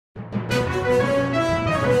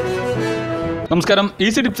നമസ്കാരം,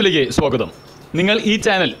 ഈസി ടിപ്സിലേക്ക് സ്വാഗതം. നിങ്ങൾ ഈ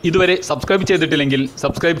ചാനൽ ഇതുവരെ സബ്സ്ക്രൈബ് ചെയ്തിട്ടില്ലെങ്കിൽ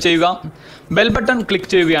സബ്സ്ക്രൈബ് ചെയ്യുക. ബെൽ ബട്ടൺ ക്ലിക്ക്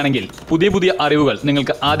ചെയ്യുകയാണെങ്കിൽ പുതിയ പുതിയ അറിവുകൾ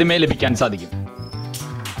നിങ്ങൾക്ക് ആദ്യമേ ലഭിക്കാൻ സാധിക്കും.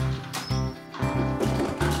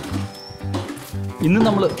 ഇന്ന്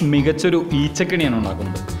നമ്മൾ മികച്ചൊരു ഈച്ചക്കണിയാണ്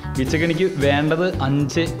ഉണ്ടാക്കുന്നത്. ഈച്ചക്കണിക്ക് വേണ്ടത്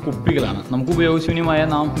 5 കുപ്പികളാണ്. നമുക്ക് ഉപയോഗശൂന്യമായ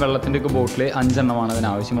വെള്ളത്തിൻ്റെയൊക്കെ ബോട്ടിൽ 5 എണ്ണമാണ് അതിന്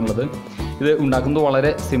ആവശ്യമുള്ളത്. ഇത് ഉണ്ടാക്കുന്നത്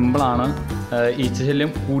വളരെ സിമ്പിളാണ്. ഈച്ചശല്യം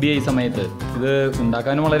കൂടിയ ഈ സമയത്ത് ഇത്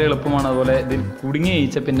ഉണ്ടാക്കാനും വളരെ എളുപ്പമാണ്. അതുപോലെ ഇതിൽ കുടുങ്ങിയ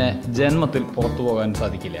ഈച്ച പിന്നെ ജന്മത്തിൽ പുറത്തു പോകാൻ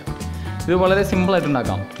സാധിക്കില്ല. ഇത് വളരെ സിമ്പിളായിട്ട്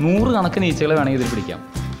ഉണ്ടാക്കാം. 100 കണക്കിന് ഈച്ചകളെ വേണമെങ്കിൽ ഇതിൽ പിടിക്കാം.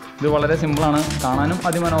 ഇത് വളരെ സിമ്പിളാണ്, കാണാനും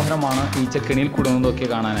അതിമനോഹരമാണ്. ഈച്ചക്കെണിയിൽ കുടുങ്ങുന്നതൊക്കെ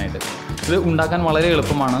കാണാനായിട്ട് ഇത് ഉണ്ടാക്കാൻ വളരെ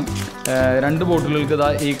എളുപ്പമാണ്. 2 ബോട്ടിലുകൾക്ക് ഇതാ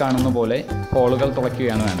ഈ കാണുന്ന പോലെ ഹോളുകൾ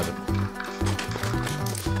തുളയ്ക്കുകയാണ് വേണ്ടത്.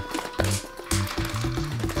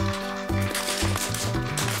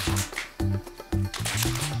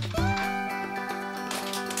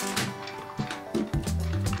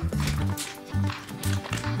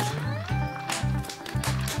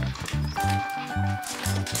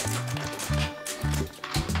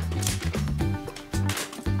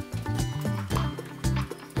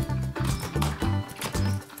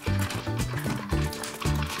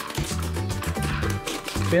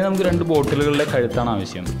 പിന്നെ നമുക്ക് 2 ബോട്ടിലുകളുടെ കഴുത്താണ്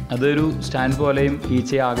ആവശ്യം. അതൊരു സ്റ്റാൻഡ് പോലെയും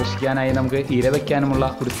ഈച്ചയെ ആകർഷിക്കാനായി നമുക്ക് ഇര വയ്ക്കാനുമുള്ള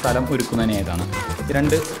ഒരു സ്ഥലം ഒരുക്കുന്നതിനായിട്ടാണ്.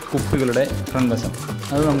 2 കുപ്പികളുടെ ഫ്രണ്ട് വശം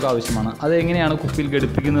അത് നമുക്ക് ആവശ്യമാണ്. അതെങ്ങനെയാണ് കുപ്പിയിൽ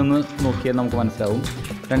ഘടിപ്പിക്കുന്നതെന്ന് നോക്കിയാൽ നമുക്ക് മനസ്സിലാവും.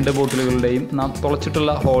 2 ബോട്ടിലുകളുടെയും നാം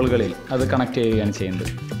തുളച്ചിട്ടുള്ള ഹോളുകളിൽ അത് കണക്ട് ചെയ്യുകയാണ് ചെയ്യുന്നത്.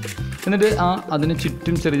 എന്നിട്ട് അതിന്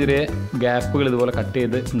ചുറ്റും ചെറിയ ചെറിയ ഗ്യാപ്പുകൾ ഇതുപോലെ കട്ട്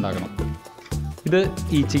ചെയ്ത് ഉണ്ടാക്കണം. ഇത്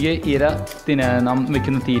ഈച്ചയ്ക്ക് നാം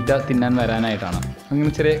വെക്കുന്ന തീറ്റ തിന്നാൻ വരാനായിട്ടാണ്. അങ്ങനെ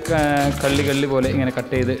ചെറിയ കള്ളി പോലെ ഇങ്ങനെ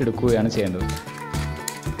കട്ട് ചെയ്ത് എടുക്കുകയാണ് ചെയ്യേണ്ടത്.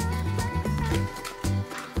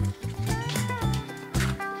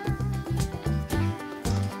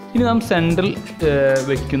 ഇനി നാം സെൻട്രൽ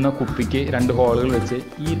വെക്കുന്ന കുപ്പിക്ക് 2 ഹോളുകൾ വെച്ച്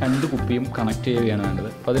ഈ 2 കുപ്പിയും കണക്ട് ചെയ്യുകയാണ്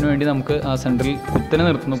വേണ്ടത്. അപ്പോൾ അതിനുവേണ്ടി നമുക്ക് ആ സെൻട്രൽ കുത്തനെ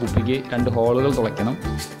നിർത്തുന്ന കുപ്പിക്ക് 2 ഹോളുകൾ തുളയ്ക്കണം.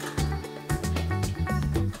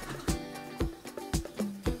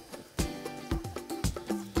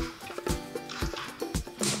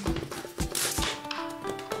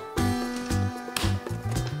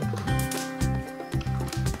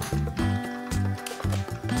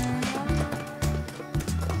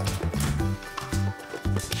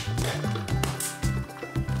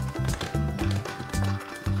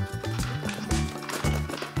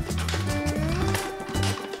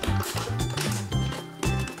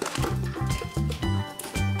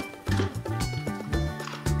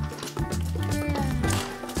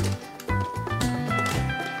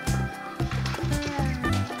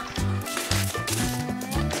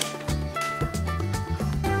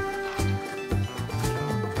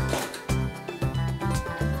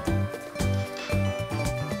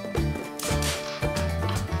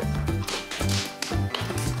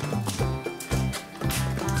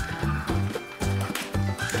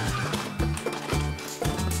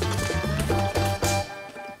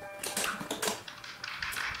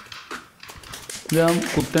 നാം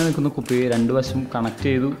കുത്തനെ നിൽക്കുന്ന കുപ്പി 2 വശം കണക്ട്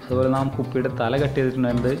ചെയ്തു. അതുപോലെ നാം കുപ്പിയുടെ തല കട്ട്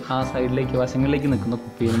ചെയ്തിട്ടുണ്ടായിരുന്നത് ആ സൈഡിലേക്ക് വശങ്ങളിലേക്ക് നിൽക്കുന്ന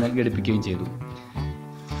കുപ്പിയിൽ നിന്ന് ഘടിപ്പിക്കുകയും ചെയ്തു.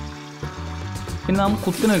 പിന്നെ നാം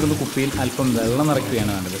കുത്തനെ നിൽക്കുന്ന കുപ്പിയിൽ അല്പം വെള്ളം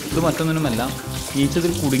നിറയ്ക്കുകയാണ് വേണ്ടത്. ഇത് മറ്റൊന്നിനുമല്ല,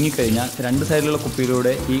 ഈച്ചതിൽ കുടുങ്ങിക്കഴിഞ്ഞാൽ 2 സൈഡിലുള്ള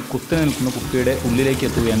കുപ്പിയിലൂടെ ഈ കുത്തനെ നിൽക്കുന്ന കുപ്പിയുടെ ഉള്ളിലേക്ക്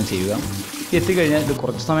എത്തുകയാണ് ചെയ്യുക. എത്തിക്കഴിഞ്ഞാൽ ഇത്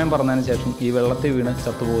കുറച്ച് സമയം പറഞ്ഞതിന് ശേഷം ഈ വെള്ളത്തിൽ വീണ്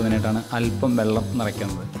ചത്തുപോകുന്നതിനായിട്ടാണ് അല്പം വെള്ളം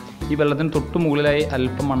നിറയ്ക്കുന്നത്. ഈ വെള്ളത്തിന് തൊട്ട് മുകളിലായി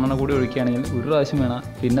അല്പം മണ്ണെണ്ണ കൂടി ഒഴിക്കുകയാണെങ്കിൽ ഒരു പ്രാവശ്യം വീണാൽ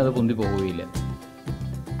പിന്നെ അത് പൊന്തി പോവുകയില്ല.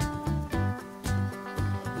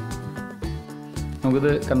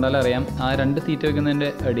 നമുക്കിത് കണ്ടാലറിയാം. ആ 2 തീറ്റ വയ്ക്കുന്നതിൻ്റെ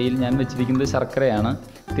അടിയിൽ ഞാൻ വെച്ചിരിക്കുന്നത് ശർക്കരയാണ്.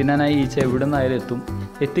 തിന്നാനായി ഈച്ച എവിടെ നിന്നായാലും എത്തും.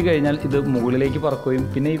 എത്തിക്കഴിഞ്ഞാൽ ഇത് മുകളിലേക്ക് പറക്കുകയും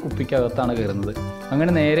പിന്നെ ഈ കുപ്പിക്കകത്താണ് കയറുന്നത്.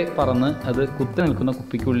 അങ്ങനെ നേരെ പറന്ന് അത് കുത്തി നിൽക്കുന്ന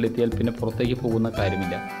കുപ്പിക്കുള്ളിലെത്തിയാൽ പിന്നെ പുറത്തേക്ക് പോകുന്ന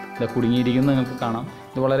കാര്യമില്ല. ഇത് കുടുങ്ങിയിരിക്കുന്നത് നിങ്ങൾക്ക് കാണാം.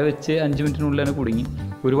 ഇത് വളരെ വെച്ച് 5 മിനിറ്റിനുള്ളിൽ തന്നെ കുടുങ്ങി.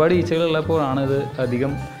 ഒരുപാട് ഈച്ചകളുള്ളപ്പോഴാണ് ഇത്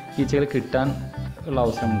അധികം ഈച്ചകൾ കിട്ടാൻ ഉള്ള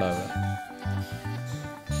അവസരം ഉണ്ടാകുക.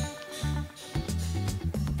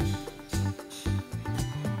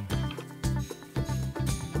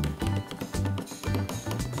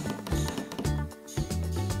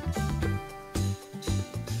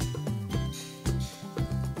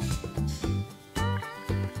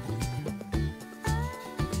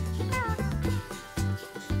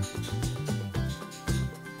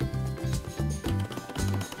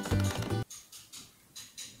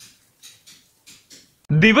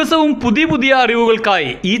 ദിവസവും പുതിയ അറിവുകൾക്കായി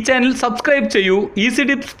ഈ ചാനൽ സബ്സ്ക്രൈബ് ചെയ്യൂ. Easy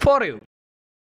tips for you.